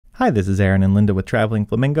Hi, this is Aaron and Linda with Traveling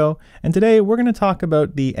Flamingo, and today we're going to talk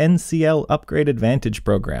about the NCL Upgrade Advantage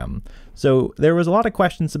Program. So there was a lot of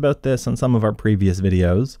questions about this on some of our previous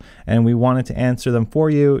videos, and we wanted to answer them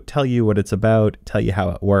for you, tell you what it's about, tell you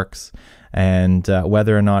how it works, and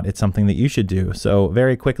whether or not it's something that you should do. So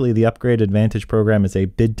very quickly, the Upgrade Advantage Program is a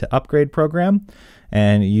bid to upgrade program,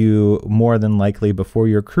 and you more than likely before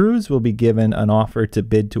your cruise will be given an offer to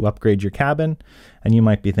bid to upgrade your cabin. And you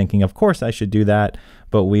might be thinking, of course I should do that,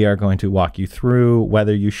 but we are going to walk you through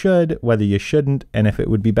whether you should, whether you shouldn't, and if it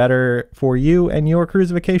would be better for you and your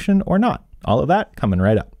cruise vacation or not. All of that coming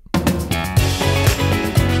right up.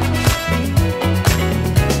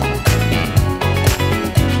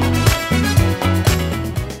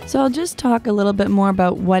 So I'll just talk a little bit more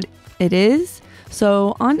about what it is.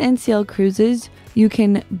 So on NCL Cruises, you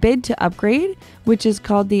can bid to upgrade, which is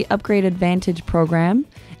called the Upgrade Advantage Program,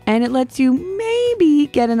 and it lets you maybe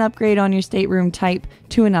get an upgrade on your stateroom type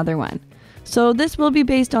to another one. So this will be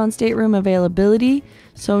based on stateroom availability,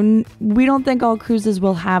 so we don't think all cruises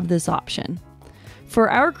will have this option.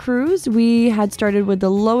 For our cruise, we had started with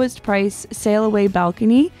the lowest price sail away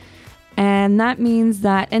balcony, and that means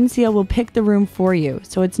that NCL will pick the room for you.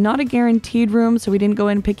 So it's not a guaranteed room, so we didn't go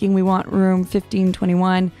in picking we want room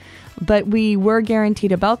 1521, but we were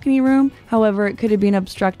guaranteed a balcony room. However, it could have been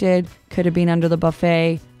obstructed, could have been under the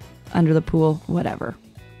buffet, under the pool, whatever.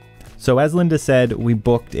 So as Linda said, we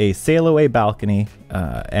booked a sail away balcony,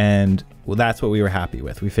 and well, that's what we were happy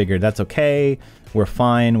with. We figured that's okay. We're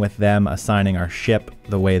fine with them assigning our ship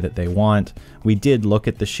the way that they want. We did look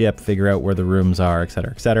at the ship, figure out where the rooms are,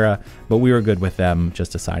 etc., but we were good with them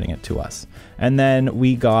just assigning it to us. And then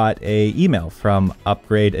we got an email from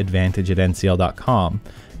upgradeadvantage@ncl.com,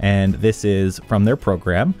 and this is from their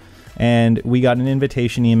program. And we got an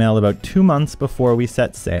invitation email about 2 months before we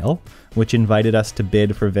set sail, which invited us to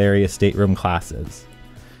bid for various stateroom classes.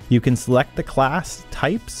 You can select the class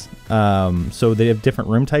types. So they have different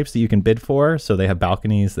room types that you can bid for. So they have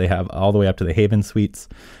balconies, they have all the way up to the Haven suites,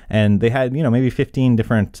 and they had, maybe 15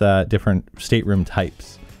 different stateroom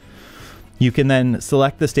types. You can then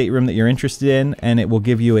select the stateroom that you're interested in, and it will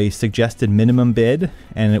give you a suggested minimum bid,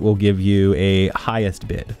 and it will give you a highest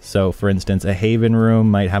bid. So for instance, a Haven room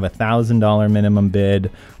might have $1,000 minimum bid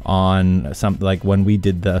on something like when we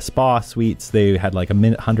did the spa suites, they had like a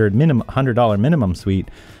 $100 minimum suite,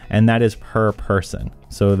 and that is per person.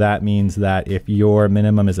 So that means that if your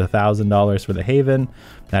minimum is $1,000 for the Haven,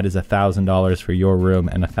 that is $1,000 for your room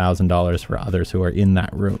and $1,000 for others who are in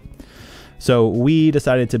that room. So we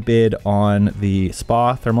decided to bid on the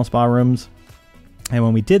thermal spa rooms. And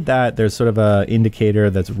when we did that, there's sort of a indicator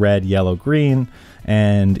that's red, yellow, green.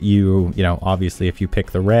 And obviously if you pick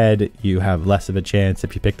the red, you have less of a chance.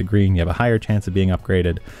 If you pick the green, you have a higher chance of being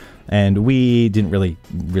upgraded. And we didn't really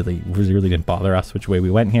didn't bother us which way we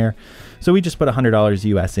went here. So we just put $100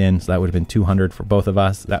 US in. So that would have been $200 for both of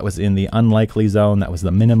us. That was in the unlikely zone. That was the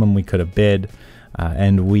minimum we could have bid.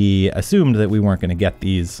 And we assumed that we weren't going to get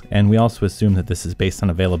these. And we also assumed that this is based on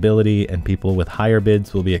availability and people with higher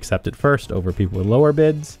bids will be accepted first over people with lower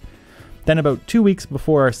bids. Then about 2 weeks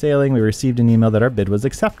before our sailing, we received an email that our bid was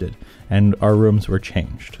accepted and our rooms were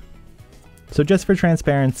changed. So just for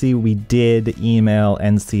transparency, we did email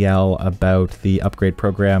NCL about the upgrade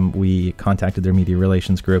program. We contacted their media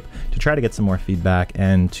relations group to try to get some more feedback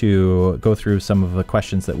and to go through some of the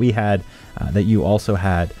questions that we had that you also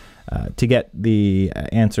had. To get the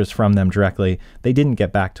answers from them directly. They didn't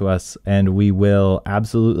get back to us, and we will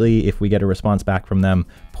absolutely, if we get a response back from them,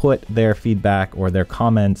 put their feedback or their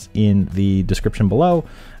comments in the description below,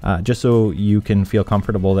 just so you can feel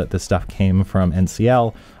comfortable that this stuff came from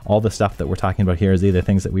NCL. All the stuff that we're talking about here is either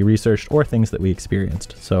things that we researched or things that we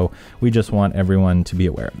experienced. So we just want everyone to be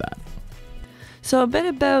aware of that. So a bit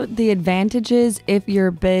about the advantages if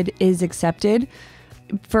your bid is accepted.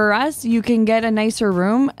 For us, you can get a nicer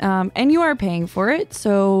room, and you are paying for it.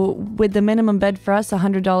 So with the minimum bid for us,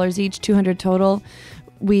 $100 each, $200 total.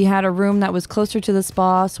 We had a room that was closer to the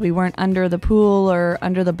spa, so we weren't under the pool or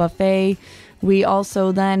under the buffet. We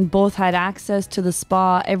also then both had access to the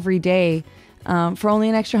spa every day for only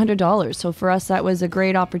an extra $100. So for us, that was a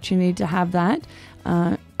great opportunity to have that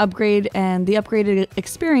upgrade and the upgraded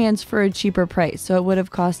experience for a cheaper price. So it would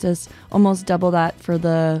have cost us almost double that for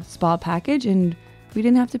the spa package, and we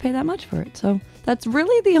didn't have to pay that much for it. So that's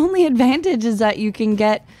really the only advantage, is that you can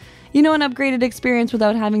get, an upgraded experience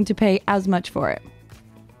without having to pay as much for it.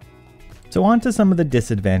 So on to some of the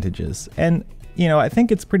disadvantages. And, I think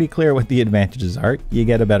it's pretty clear what the advantages are. You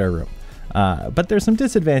get a better room. But there's some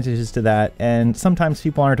disadvantages to that, and sometimes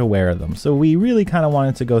people aren't aware of them. So we really kind of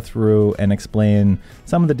wanted to go through and explain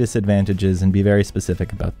some of the disadvantages and be very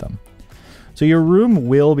specific about them. So your room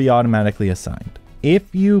will be automatically assigned.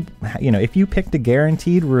 If you picked a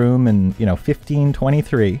guaranteed room in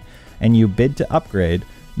 1523 and you bid to upgrade,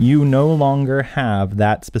 you no longer have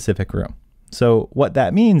that specific room. So what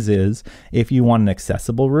that means is if you want an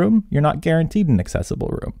accessible room, you're not guaranteed an accessible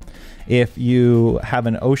room. If you have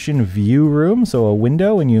an ocean view room, so a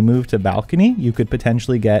window, and you move to balcony, you could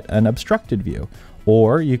potentially get an obstructed view.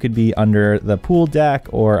 Or you could be under the pool deck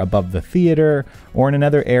or above the theater or in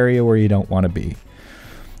another area where you don't want to be.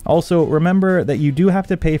 Also, remember that you do have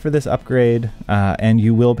to pay for this upgrade, and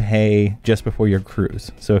you will pay just before your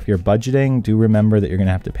cruise. So if you're budgeting, do remember that you're going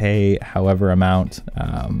to have to pay however amount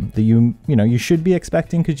that you should be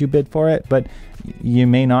expecting because you bid for it, but you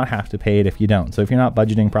may not have to pay it if you don't. So if you're not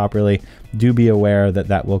budgeting properly, do be aware that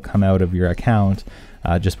that will come out of your account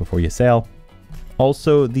just before you sail.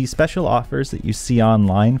 Also, the special offers that you see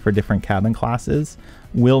online for different cabin classes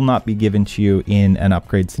will not be given to you in an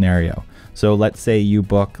upgrade scenario. So let's say you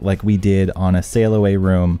book like we did on a sail away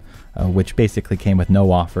room, which basically came with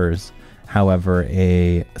no offers. However,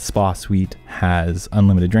 a spa suite has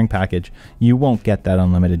unlimited drink package. You won't get that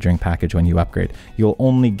unlimited drink package when you upgrade. You'll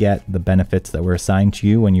only get the benefits that were assigned to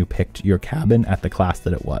you when you picked your cabin at the class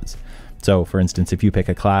that it was. So for instance, if you pick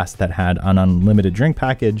a class that had an unlimited drink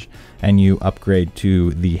package and you upgrade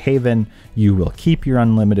to the Haven, you will keep your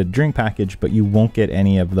unlimited drink package, but you won't get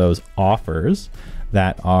any of those offers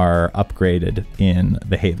that are upgraded in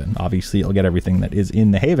the Haven. Obviously, you'll get everything that is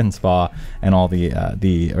in the Haven spa and all the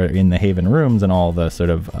or in the Haven rooms and all the sort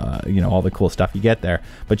of all the cool stuff you get there,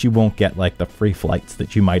 but you won't get like the free flights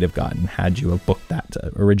that you might have gotten had you have booked that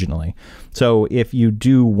originally. So if you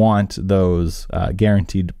do want those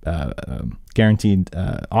guaranteed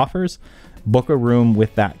offers, book a room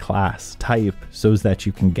with that class type so that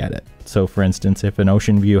you can get it. So for instance, if an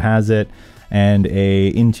ocean view has it and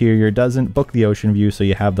a interior doesn't, book the ocean view so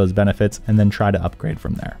you have those benefits and then try to upgrade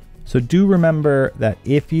from there. So do remember that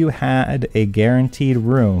if you had a guaranteed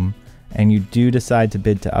room and you do decide to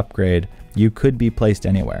bid to upgrade, you could be placed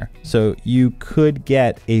anywhere. So you could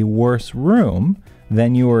get a worse room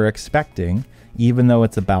than you were expecting, even though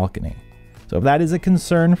it's a balcony. So if that is a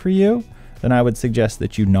concern for you, then I would suggest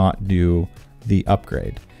that you not do the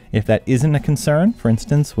upgrade. If that isn't a concern, for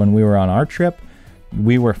instance, when we were on our trip,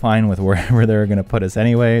 we were fine with wherever they were going to put us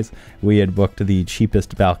anyways. We had booked the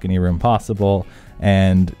cheapest balcony room possible.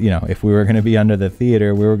 And, if we were going to be under the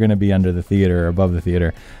theater, we were going to be under the theater or above the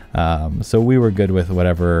theater. So we were good with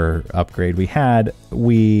whatever upgrade we had.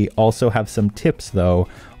 We also have some tips, though,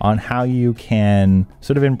 on how you can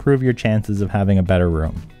sort of improve your chances of having a better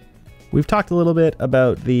room. We've talked a little bit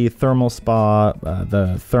about the thermal spa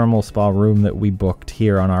room that we booked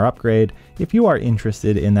here on our upgrade. If you are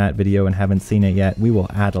interested in that video and haven't seen it yet, we will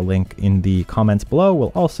add a link in the comments below.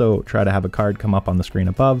 We'll also try to have a card come up on the screen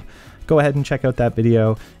above. Go ahead and check out that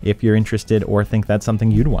video if you're interested or think that's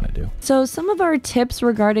something you'd want to do. So some of our tips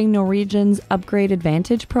regarding Norwegian's Upgrade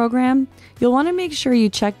Advantage program, you'll want to make sure you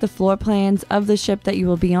check the floor plans of the ship that you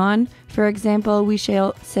will be on. For example, we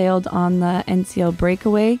sailed on the NCL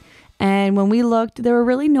Breakaway, and when we looked, there were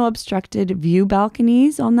really no obstructed view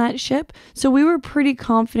balconies on that ship. So we were pretty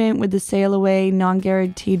confident with the sail away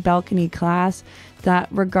non-guaranteed balcony class that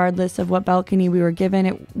regardless of what balcony we were given,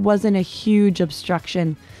 it wasn't a huge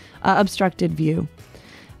obstructed view.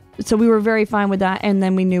 So we were very fine with that. And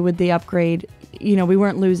then we knew with the upgrade, we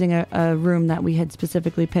weren't losing a room that we had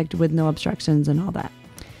specifically picked with no obstructions and all that.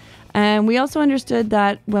 And we also understood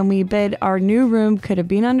that when we bid, our new room could have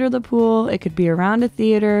been under the pool, it could be around a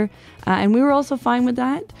theater, and we were also fine with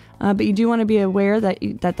that. But you do want to be aware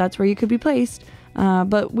that that's where you could be placed.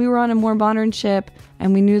 But we were on a more modern ship,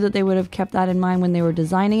 and we knew that they would have kept that in mind when they were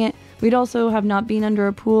designing it. We'd also have not been under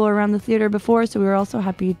a pool or around the theater before, so we were also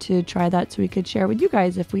happy to try that so we could share with you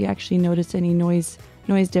guys if we actually noticed any noise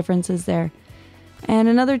differences there. And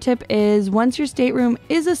another tip is once your stateroom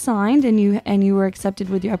is assigned and you were accepted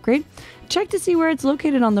with your upgrade, check to see where it's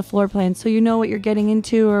located on the floor plan so you know what you're getting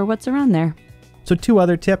into or what's around there. So 2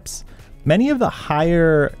 other tips. Many of the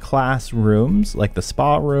higher class rooms, like the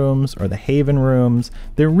spa rooms or the Haven rooms,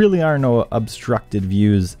 there really are no obstructed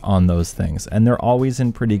views on those things, and they're always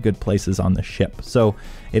in pretty good places on the ship. So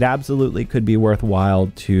it absolutely could be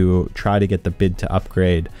worthwhile to try to get the bid to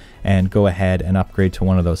upgrade and go ahead and upgrade to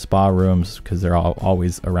one of those spa rooms because they're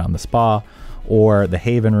always around the spa, or the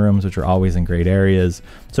Haven rooms, which are always in great areas.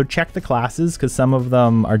 So check the classes because some of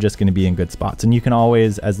them are just going to be in good spots. And you can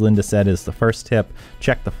always, as Linda said, is the first tip,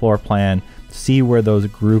 check the floor plan, see where those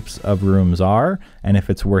groups of rooms are and if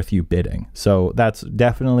it's worth you bidding. So that's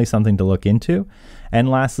definitely something to look into. And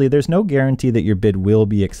lastly, there's no guarantee that your bid will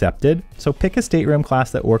be accepted. So pick a stateroom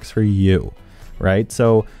class that works for you. right?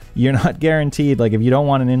 So you're not guaranteed, like if you don't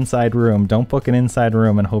want an inside room, don't book an inside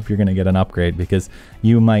room and hope you're going to get an upgrade, because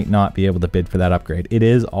you might not be able to bid for that upgrade. It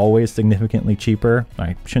is always significantly cheaper.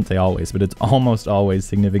 I shouldn't say always, but it's almost always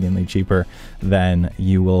significantly cheaper than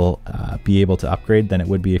you will be able to upgrade than it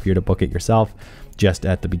would be if you were to book it yourself just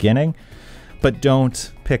at the beginning. But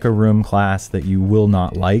don't pick a room class that you will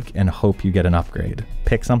not like and hope you get an upgrade.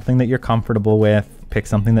 Pick something that you're comfortable with, pick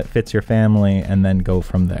something that fits your family, and then go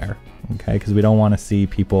from there. Okay, because we don't want to see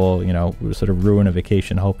people, you know, sort of ruin a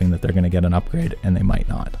vacation hoping that they're going to get an upgrade and they might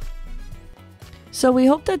not. So we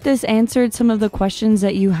hope that this answered some of the questions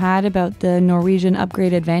that you had about the Norwegian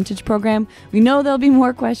Upgrade Advantage program. We know there'll be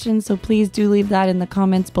more questions, so please do leave that in the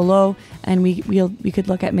comments below, and we could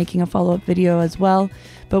look at making a follow-up video as well.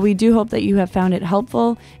 But we do hope that you have found it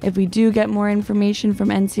helpful. If we do get more information from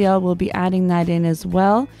NCL, we'll be adding that in as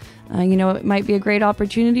well. You know, it might be a great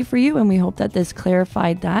opportunity for you, and we hope that this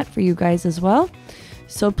clarified that for you guys as well.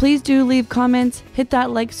 So please do leave comments, hit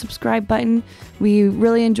that like, subscribe button. We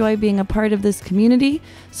really enjoy being a part of this community.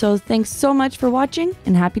 So thanks so much for watching,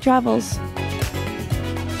 and happy travels.